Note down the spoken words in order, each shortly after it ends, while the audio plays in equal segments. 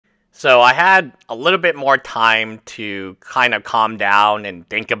So I had a little bit more time to kind of calm down and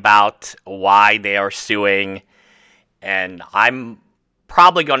think about why they are suing, and I'm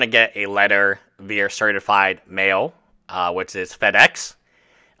probably going to get a letter via certified mail, which is FedEx.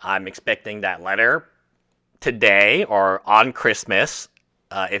 I'm expecting that letter today or on Christmas.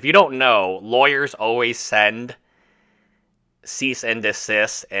 If you don't know, lawyers always send cease and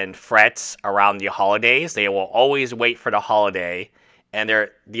desist and threats around the holidays. They will always wait for the holiday, and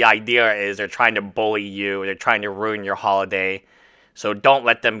the idea is they're trying to bully you. They're trying to ruin your holiday. So don't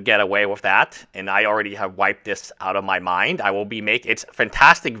let them get away with that. And I already have wiped this out of my mind. I will be it's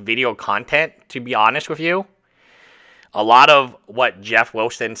fantastic video content, to be honest with you. A lot of what Geoff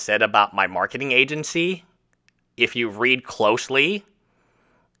Wilson said about my marketing agency, if you read closely,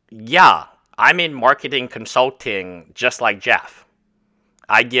 yeah, I'm in marketing consulting just like Geoff.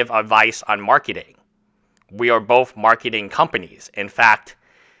 I give advice on marketing. We are both marketing companies. In fact,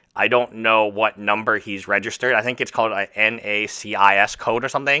 I don't know what number he's registered. I think it's called a NACIS code or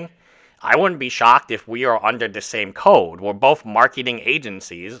something. I wouldn't be shocked if we are under the same code. We're both marketing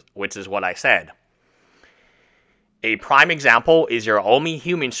agencies, which is what I said. A prime example is your only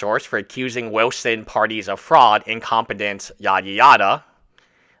human source for accusing Wilson parties of fraud, incompetence, yada yada.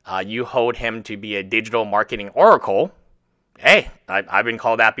 You hold him to be a digital marketing oracle. Hey, I've been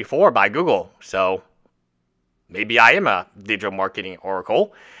called that before by Google, so maybe I am a digital marketing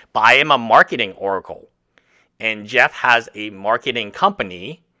oracle, but I am a marketing oracle. And Geoff has a marketing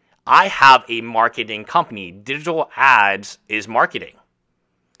company. I have a marketing company. Digital ads is marketing.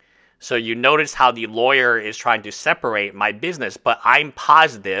 So you notice how the lawyer is trying to separate my business, but I'm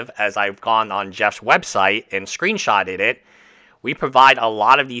positive, as I've gone on Geoff's website and screenshotted it, we provide a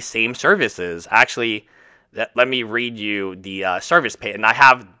lot of these same services. Actually, let me read you the service page. And I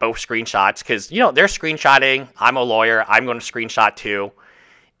have both screenshots because, they're screenshotting. I'm a lawyer. I'm going to screenshot too.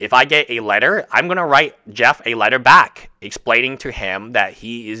 If I get a letter, I'm going to write Geoff a letter back explaining to him that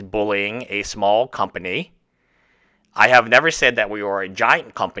he is bullying a small company. I have never said that we were a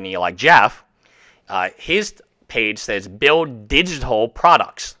giant company like Geoff. His page says, build digital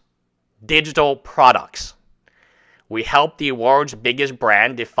products. Digital products. We help the world's biggest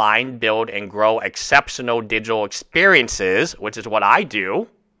brand define, build, and grow exceptional digital experiences, which is what I do,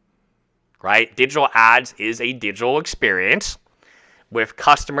 right? Digital ads is a digital experience with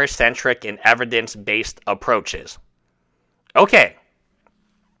customer-centric and evidence-based approaches. Okay.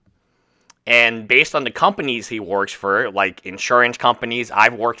 And based on the companies he works for, like insurance companies,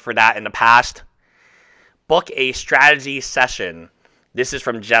 I've worked for that in the past. Book a strategy session. This is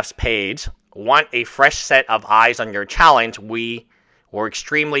from Geoff's page. Want a fresh set of eyes on your challenge? We were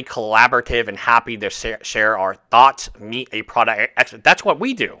extremely collaborative and happy to share our thoughts, meet a product expert. That's what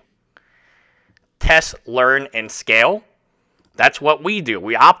we do. Test, learn, and scale. That's what we do.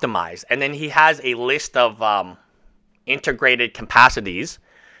 We optimize. And then he has a list of integrated capacities.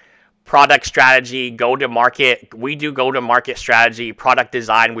 Product strategy, go-to-market. We do go-to-market strategy. Product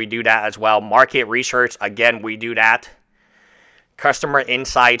design, we do that as well. Market research, again, we do that. Customer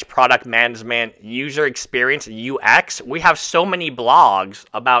insights, product management, user experience, UX. We have so many blogs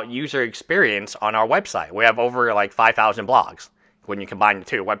about user experience on our website. We have over like 5,000 blogs when you combine the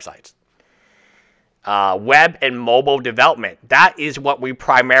two websites. Web and mobile development. That is what we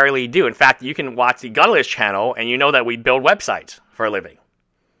primarily do. In fact, you can watch the Gutless channel and you know that we build websites for a living.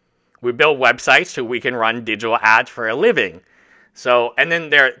 We build websites so we can run digital ads for a living. So, and then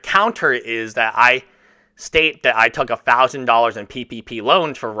their counter is that I state that I took $1,000 in PPP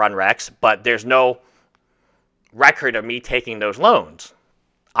loans for RunRex, but there's no record of me taking those loans.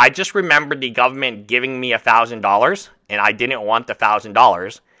 I just remembered the government giving me $1,000, and I didn't want the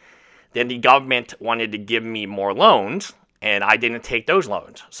 $1,000. Then the government wanted to give me more loans, and I didn't take those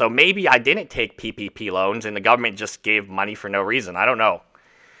loans. So maybe I didn't take PPP loans, and the government just gave money for no reason. I don't know.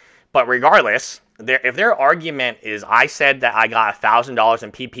 But regardless, if their argument is I said that I got $1,000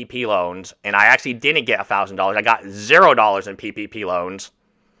 in PPP loans and I actually didn't get $1,000, I got $0 in PPP loans,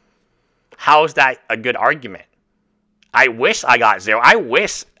 how is that a good argument? I wish I got zero. I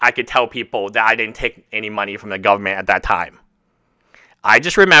wish I could tell people that I didn't take any money from the government at that time. I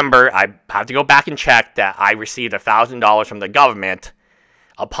just remember, I have to go back and check that I received $1,000 from the government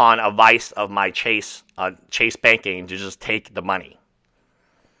upon advice of my Chase banking to just take the money.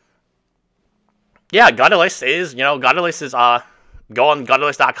 Yeah, Gutless is, Gutless is, go on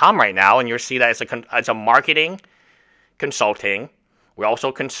gutless.com right now and you'll see that it's a marketing consulting. We also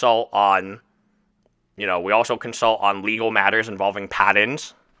consult on, legal matters involving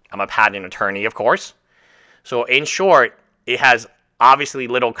patents. I'm a patent attorney, of course. So in short, it has obviously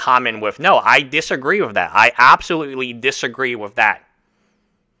little common with, no, I disagree with that. I absolutely disagree with that.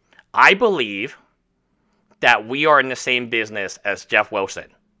 I believe that we are in the same business as Geoff Wilson.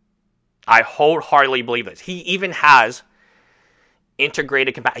 I wholeheartedly believe this. He even has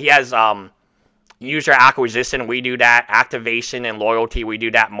integrated, he has user acquisition, we do that, activation and loyalty, we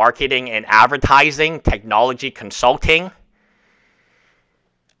do that, marketing and advertising, technology consulting.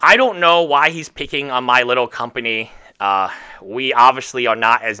 I don't know why he's picking on my little company. We obviously are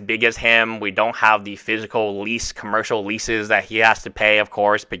not as big as him. We don't have the physical commercial leases that he has to pay, of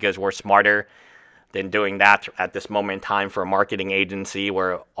course, because we're smarter than doing that at this moment in time for a marketing agency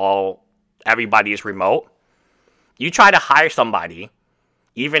where everybody is remote. You try to hire somebody,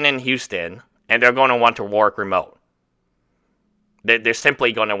 even in Houston, and they're going to want to work remote. They're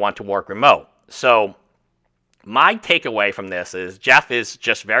simply going to want to work remote. So my takeaway from this is Geoff is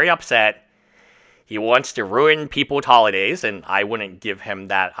just very upset. He wants to ruin people's holidays, and I wouldn't give him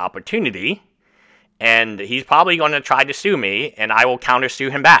that opportunity. And he's probably going to try to sue me, and I will counter-sue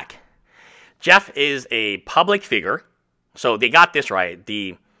him back. Geoff is a public figure, so they got this right.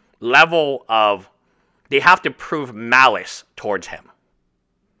 The level of, they have to prove malice towards him.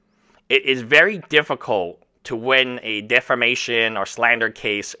 It is very difficult to win a defamation or slander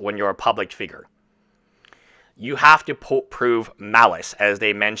case when you're a public figure. You have to prove malice, as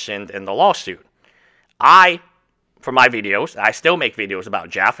they mentioned in the lawsuit. For my videos, I still make videos about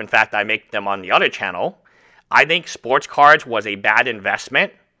Geoff. In fact, I make them on the other channel. I think sports cards was a bad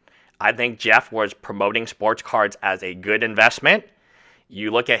investment. I think Geoff was promoting sports cards as a good investment.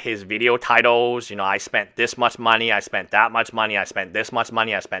 You look at his video titles, I spent this much money, I spent that much money, I spent this much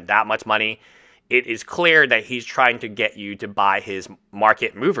money, I spent that much money. It is clear that he's trying to get you to buy his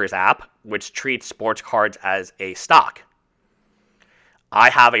Market Movers app, which treats sports cards as a stock. I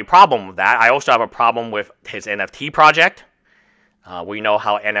have a problem with that. I also have a problem with his NFT project. We know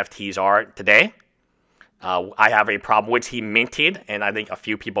how NFTs are today. I have a problem, which he minted, and I think a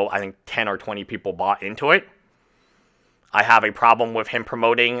few people, I think 10 or 20 people bought into it. I have a problem with him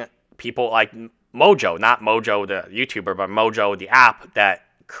promoting people like Mojo, not Mojo the YouTuber, but Mojo the app that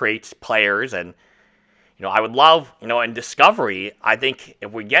creates players. And, I would love, in Discovery, I think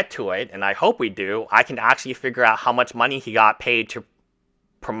if we get to it, and I hope we do, I can actually figure out how much money he got paid to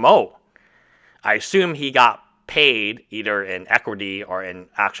promote. I assume he got paid either in equity or in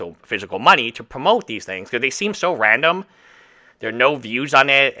actual physical money to promote these things because they seem so random. There are no views on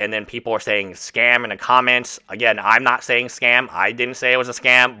it, and then people are saying scam in the comments. Again, I'm not saying scam. I didn't say it was a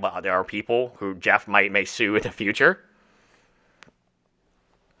scam, but there are people who Geoff may sue in the future.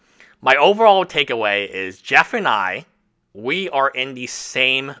 My overall takeaway is Geoff and we are in the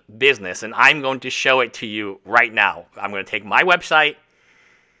same business, and I'm going to show it to you right now. I'm going to take my website,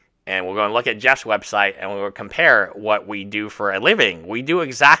 and we're going to look at Geoff's website, and we're going to compare what we do for a living. We do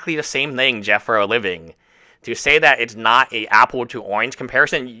exactly the same thing, Geoff, for a living. To say that it's not an apple to orange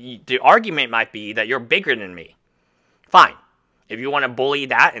comparison, the argument might be that you're bigger than me. Fine. If you want to bully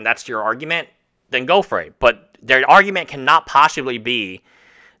that, and that's your argument, then go for it. But their argument cannot possibly be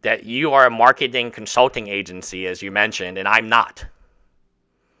that you are a marketing consulting agency, as you mentioned, and I'm not.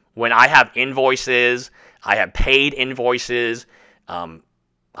 When I have invoices, I have paid invoices, I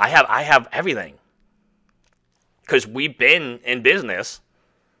have everything because we've been in business.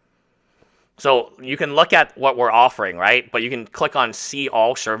 So you can look at what we're offering, right? But you can click on see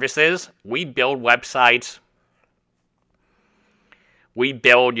all services. We build websites. We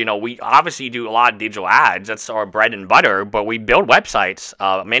build, we obviously do a lot of digital ads. That's our bread and butter, but we build websites.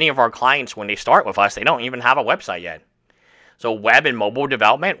 Many of our clients, when they start with us, they don't even have a website yet. So web and mobile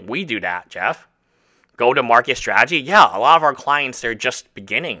development, we do that, Geoff. Go-to-market strategy, yeah, a lot of our clients, they're just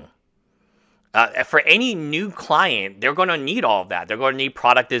beginning. For any new client, they're going to need all of that. They're going to need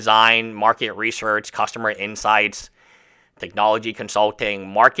product design, market research, customer insights, technology consulting,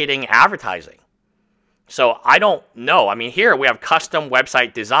 marketing, advertising. So I don't know. I mean, here we have custom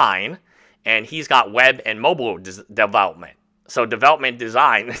website design, and he's got web and mobile development. So development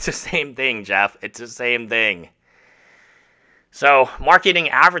design, it's the same thing, Geoff. It's the same thing. So marketing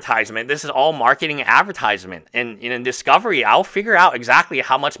advertisement, this is all marketing advertisement. And in Discovery, I'll figure out exactly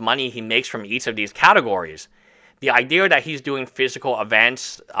how much money he makes from each of these categories. The idea that he's doing physical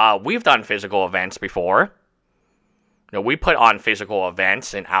events, we've done physical events before. We put on physical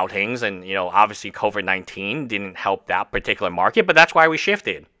events and outings, and obviously COVID-19 didn't help that particular market, but that's why we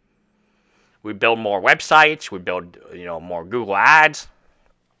shifted. We build more websites, we build more Google ads.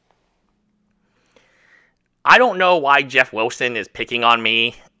 I don't know why Geoff Wilson is picking on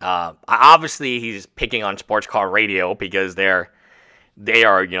me. Obviously, he's picking on Sports Card Radio because they are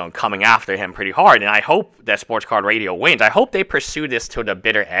coming after him pretty hard. And I hope that Sports Card Radio wins. I hope they pursue this to the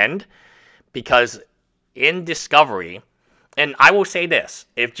bitter end because in Discovery, and I will say this,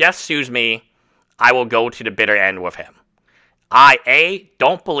 if Geoff sues me, I will go to the bitter end with him. I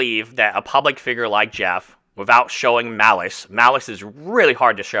don't believe that a public figure like Geoff, without showing malice is really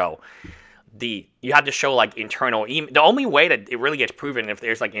hard to show. You have to show like internal email. The only way that it really gets proven if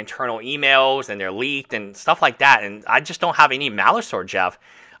there's like internal emails and they're leaked and stuff like that. And I just don't have any malice toward Geoff.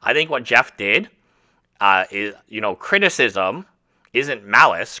 I think what Geoff did is, criticism isn't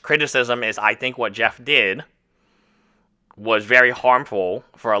malice. Criticism is, I think what Geoff did was very harmful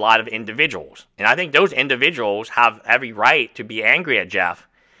for a lot of individuals. And I think those individuals have every right to be angry at Geoff.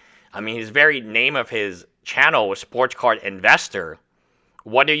 I mean, his very name of his channel was Sports Card Investor.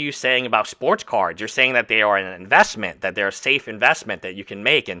 What are you saying about sports cards? You're saying that they are an investment, that they're a safe investment that you can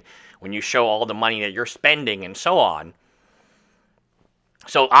make, and when you show all the money that you're spending and so on.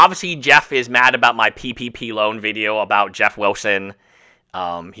 So obviously Geoff is mad about my PPP loan video about Geoff Wilson.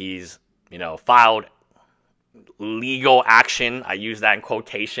 He's, filed legal action. I use that in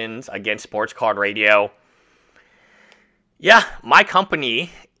quotations against Sports Card Radio. Yeah, my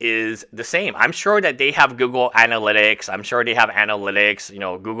company is the same. I'm sure that they have Google Analytics. I'm sure they have analytics,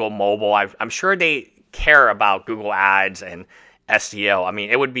 Google Mobile. I'm sure they care about Google Ads and SEO. I mean,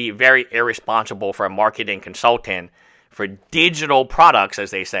 it would be very irresponsible for a marketing consultant for digital products,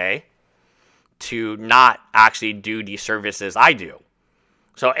 as they say, to not actually do the services I do.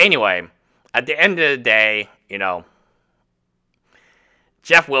 So anyway, at the end of the day,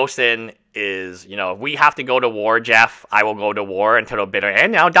 Geoff Wilson is, if we have to go to war, Geoff, I will go to war until the bitter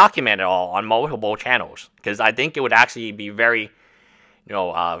end, and I'll document it all on multiple channels, because I think it would actually be very,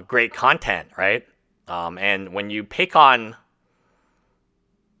 great content, right? And when you pick on,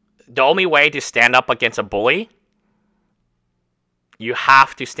 the only way to stand up against a bully, you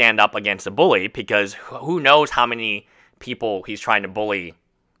have to stand up against a bully, because who knows how many people he's trying to bully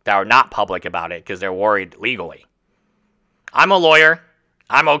that are not public about it because they're worried legally. I'm a lawyer.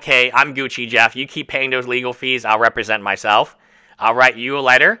 I'm okay. I'm Gucci, Geoff. You keep paying those legal fees, I'll represent myself. I'll write you a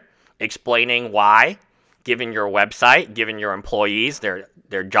letter explaining why, given your website, given your employees,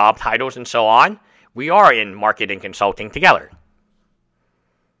 their job titles and so on, we are in marketing consulting together.